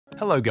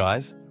Hello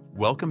guys,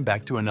 welcome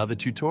back to another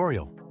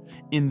tutorial.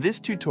 In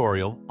this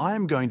tutorial, I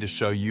am going to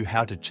show you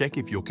how to check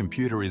if your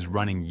computer is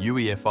running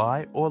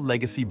UEFI or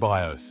legacy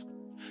BIOS.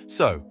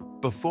 So,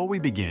 before we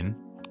begin,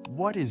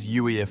 what is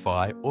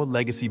UEFI or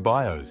legacy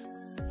BIOS?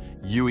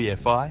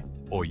 UEFI,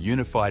 or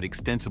Unified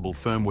Extensible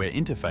Firmware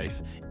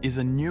Interface, is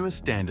a newer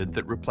standard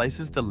that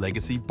replaces the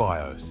legacy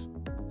BIOS.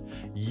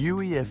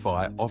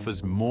 UEFI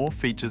offers more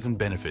features and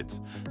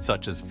benefits,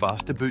 such as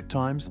faster boot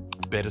times,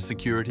 better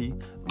security,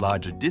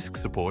 larger disk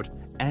support,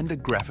 and a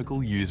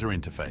graphical user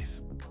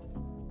interface.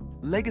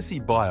 Legacy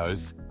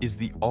BIOS is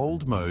the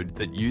old mode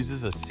that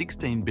uses a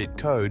 16-bit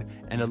code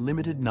and a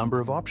limited number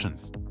of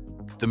options.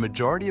 The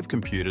majority of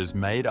computers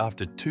made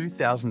after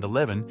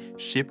 2011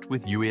 shipped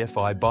with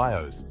UEFI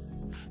BIOS.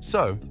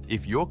 So,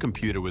 if your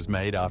computer was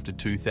made after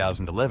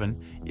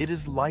 2011, it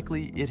is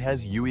likely it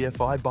has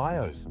UEFI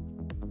BIOS.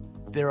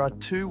 There are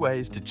two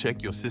ways to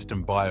check your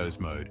system BIOS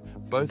mode,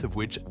 both of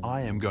which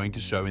I am going to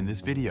show in this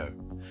video.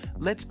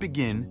 Let's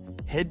begin.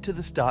 Head to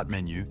the Start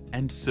menu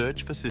and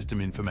search for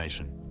System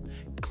Information.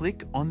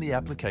 Click on the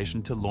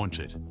application to launch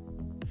it.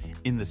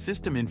 In the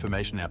System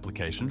Information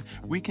application,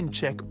 we can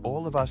check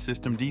all of our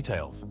system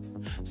details,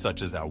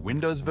 such as our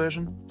Windows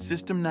version,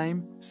 system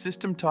name,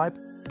 system type,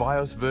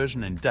 BIOS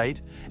version and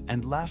date,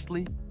 and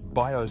lastly,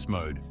 BIOS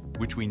mode,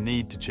 which we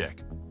need to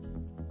check.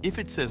 If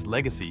it says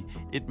Legacy,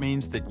 it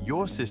means that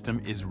your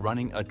system is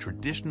running a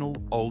traditional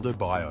older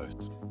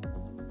BIOS.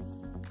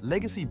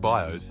 Legacy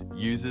BIOS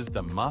uses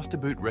the Master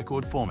Boot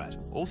Record format,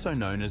 also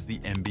known as the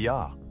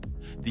MBR.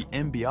 The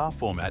MBR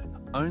format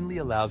only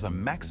allows a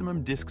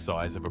maximum disk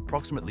size of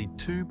approximately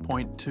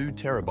 2.2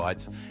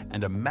 terabytes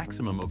and a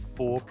maximum of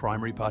 4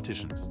 primary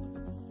partitions.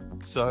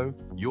 So,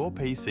 your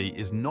PC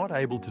is not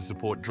able to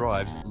support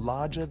drives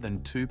larger than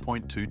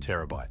 2.2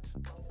 terabytes.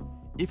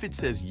 If it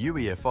says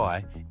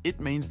UEFI,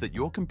 it means that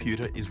your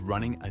computer is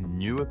running a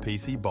newer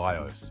PC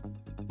BIOS,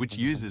 which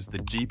uses the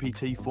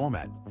GPT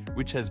format,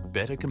 which has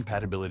better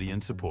compatibility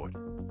and support.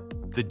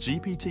 The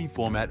GPT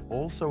format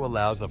also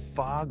allows a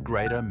far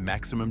greater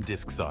maximum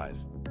disk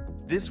size.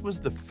 This was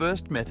the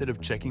first method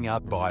of checking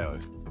out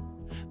BIOS.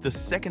 The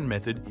second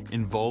method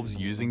involves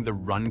using the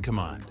Run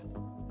command.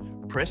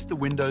 Press the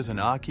Windows and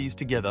R keys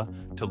together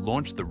to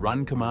launch the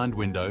Run command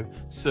window,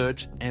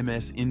 search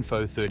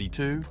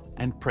MS-Info32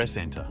 and press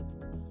Enter.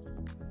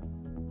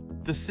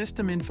 The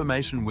System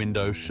Information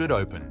window should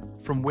open,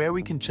 from where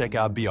we can check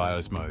our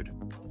BIOS mode.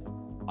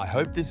 I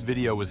hope this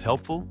video was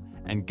helpful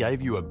and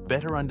gave you a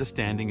better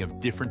understanding of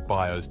different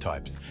BIOS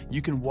types.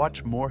 You can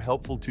watch more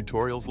helpful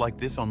tutorials like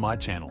this on my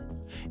channel.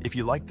 If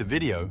you liked the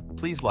video,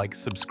 please like,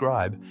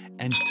 subscribe,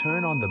 and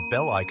turn on the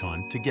bell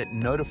icon to get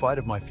notified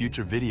of my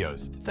future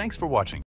videos. Thanks for watching.